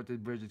idea what this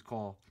bridge is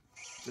called.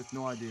 Just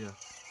no idea.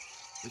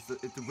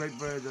 It's a great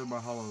bridge of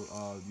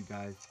Mahalo, you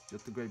guys.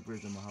 Just a great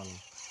bridge of Mahalo.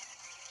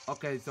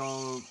 Okay,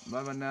 so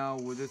right now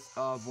we're just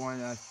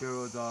avoiding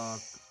Spearow's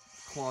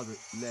closet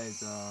leg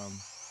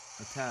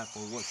attack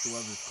or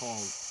whatsoever it's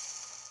called.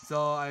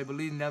 So I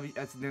believe Nebby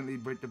accidentally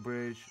break the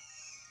bridge.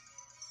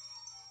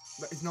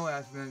 But it's no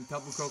accident.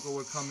 Tapu Koko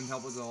will come and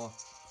help us all.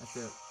 That's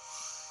it.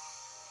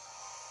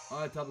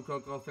 Alright, Tapu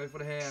Koko, thanks for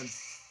the hand.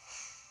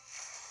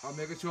 I'll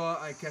make sure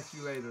I catch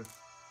you later.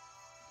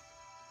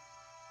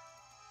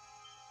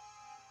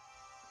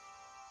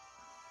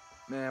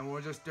 Man,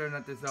 we're just staring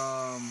at this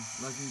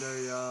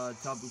legendary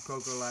Tapu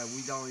Koko like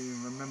we don't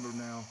even remember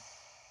now.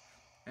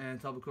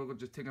 And Tapu Koko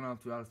just taking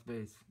off to outer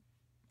space.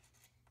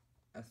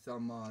 That's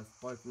some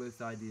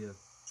sparkless idea.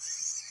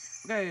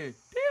 Okay,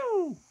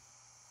 pew!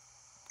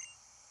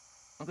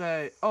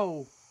 Okay,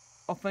 oh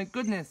thank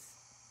goodness.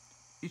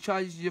 You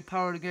tried using your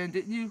power again,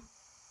 didn't you?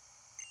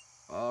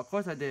 Of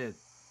course I did.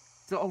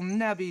 So,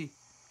 Nebby,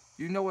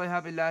 you know what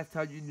happened last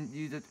time you didn't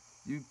use it?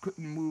 You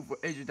couldn't move for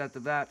ages after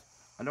that.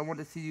 I don't want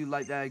to see you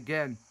like that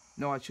again.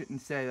 No, I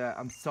shouldn't say that.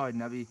 I'm sorry,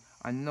 Nebby.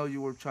 I know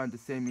you were trying to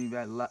save me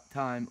that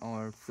time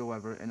or so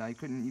ever, and I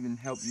couldn't even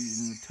help you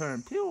in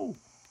return. Pew!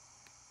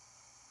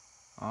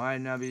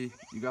 Alright, Nebby.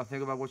 You gotta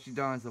think about what you've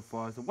done so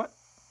far. So what?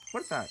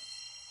 What is that?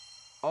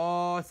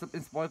 Oh,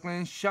 something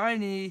sparkling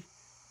shiny.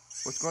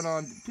 What's going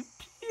on? Pew!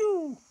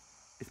 Pew!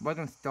 It's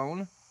sparkling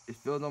stone. It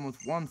feels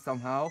almost warm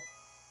somehow.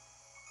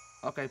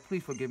 Okay,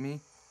 please forgive me.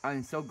 I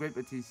am so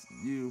grateful to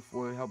you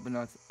for helping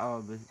us out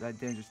of that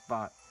dangerous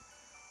spot.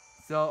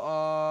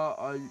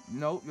 So,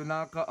 no, you're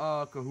not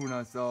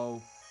Kahuna.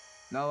 So,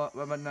 now,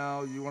 right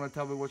now, you want to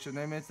tell me what your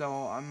name is? So,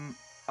 I'm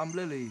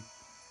Lillie,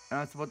 and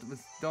I'm supposed to be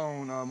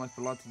stone must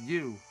belong to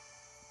you.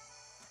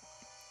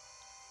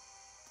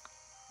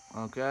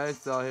 Okay,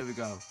 so here we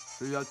go.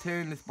 So you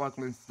obtain the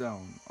sparkling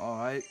stone.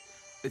 Alright.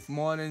 It's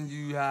more than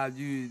you have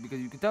used because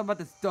you can tell about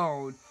the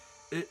stone.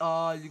 It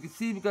you can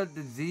see because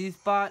the Z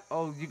spot,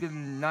 oh you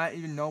can not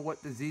even know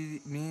what the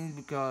Z means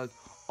because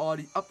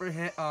the upper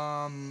hand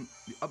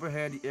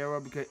the arrow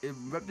because it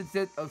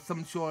represents of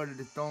some sort of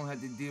the stone had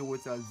to deal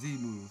with Z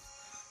moves.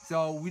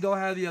 So we don't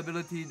have the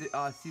ability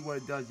to see what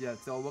it does yet.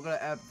 So we're gonna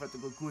ask Professor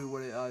Kukui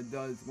what it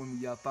does when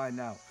we find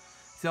out.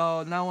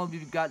 So now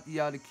we've got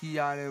the key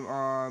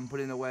item put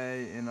it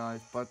away in our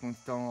sparkling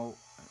stone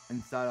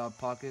inside our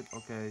pocket,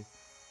 okay,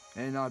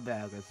 in our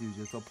bag as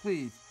usual. So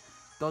please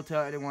don't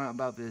tell anyone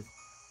about this,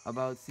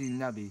 about seeing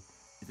Nebby.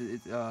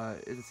 It's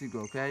a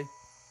secret, okay?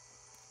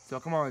 So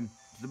come on,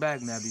 to the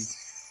bag,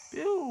 Nebby.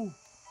 Pew.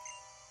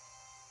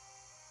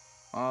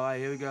 All right,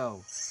 here we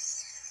go.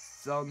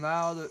 So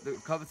now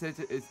the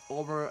conversation is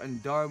over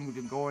and done. We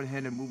can go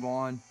ahead and move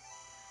on.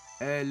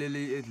 Hey,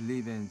 Lillie is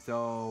leaving,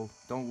 so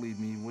don't leave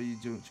me. What are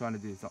you trying to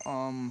do? So,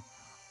 I'm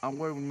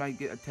worried we might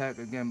get attacked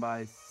again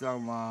by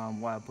some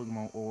wild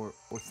Pokemon or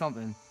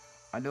something.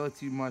 I know it's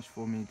too much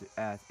for me to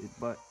ask it,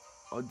 but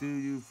do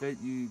you think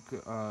you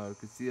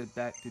could see us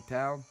back to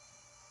town?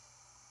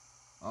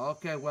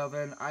 Okay, well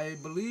then, I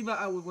believe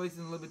I was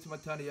wasting a little bit too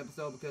much time in the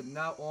episode because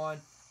now on,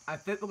 I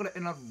think we're gonna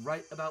end up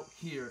right about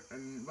here.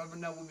 And right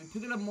now, we'll be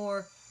picking up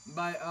more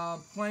by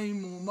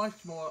playing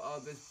much more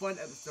of this fun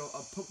episode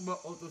of Pokemon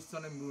Ultra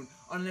Sun and Moon.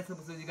 On the next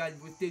episode, you guys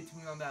will stay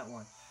tuned on that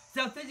one.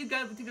 So thank you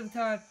guys for taking the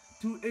time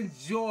to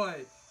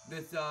enjoy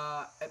this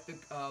epic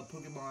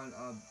Pokemon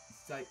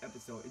site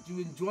episode. If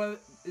you enjoy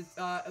this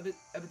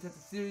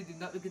EVER-TASTIC series, do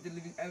not forget to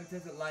leave an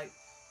EVER-TASTIC like,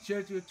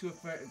 share it to a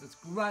friend, and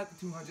subscribe to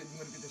 200 if you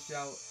want to get the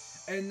shout.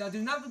 And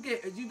do not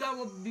forget, if you guys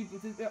want to be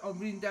participating on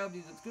reading down the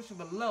description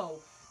below,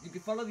 you can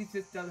follow me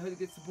down how to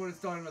get support and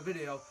starting the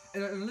video.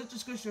 And in the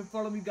description,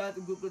 follow me guys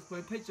on Google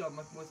Play Patreon.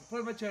 Much more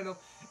support my channel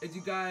as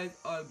you guys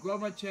grow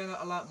my channel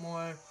a lot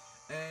more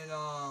and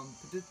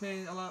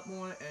participating a lot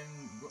more and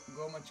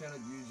grow my channel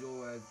as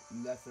usual as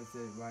less I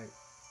said right.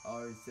 I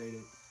already said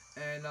it.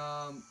 And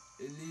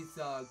at least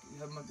have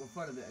much more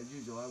fun of it as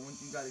usual. I want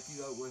you guys to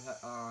keep up with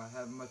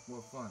having much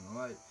more fun,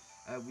 alright?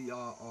 As we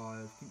are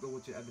keep up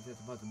with your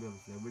EVER-TASTIC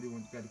possibilities. I really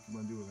want you guys to keep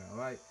on doing that,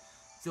 alright?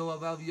 So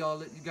about y'all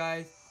let you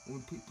guys we'll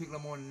pick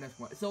up more in the next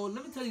one. So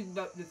let me tell you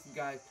about this,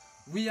 guys.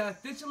 We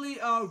officially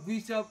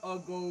reached up our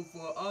goal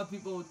for other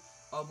people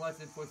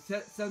watching for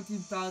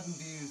 17,000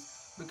 views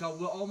because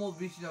we're almost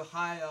reaching up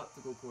high up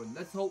to go forward.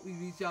 Let's hope we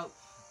reach out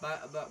by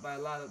a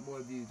lot of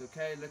more views.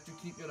 Okay, let's you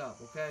keep it up.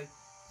 Okay,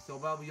 so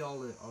about we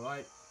all it. All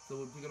right. So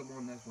we'll pick it up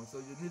on the next one. So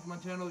if you're new to my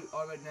channel,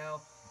 all right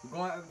now,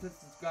 go ahead and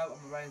subscribe on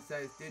the right hand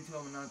side. Stay tuned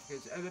on my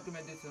notifications. I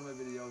recommend this in my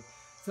videos.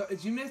 So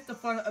if you missed the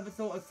final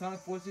episode of Sonic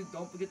Forces,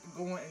 don't forget to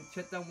go in and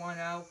check that one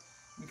out.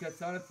 Because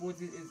Sonic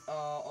Forces is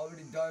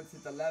already done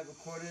since the last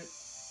recorded.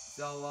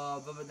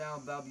 So, but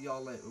now, that'll be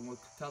all it. And we'll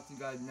talk to you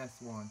guys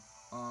next one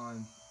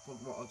on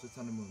Pokemon Ultra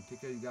Sun and Moon.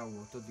 Take care, you guys.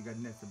 We'll talk to you guys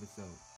next episode.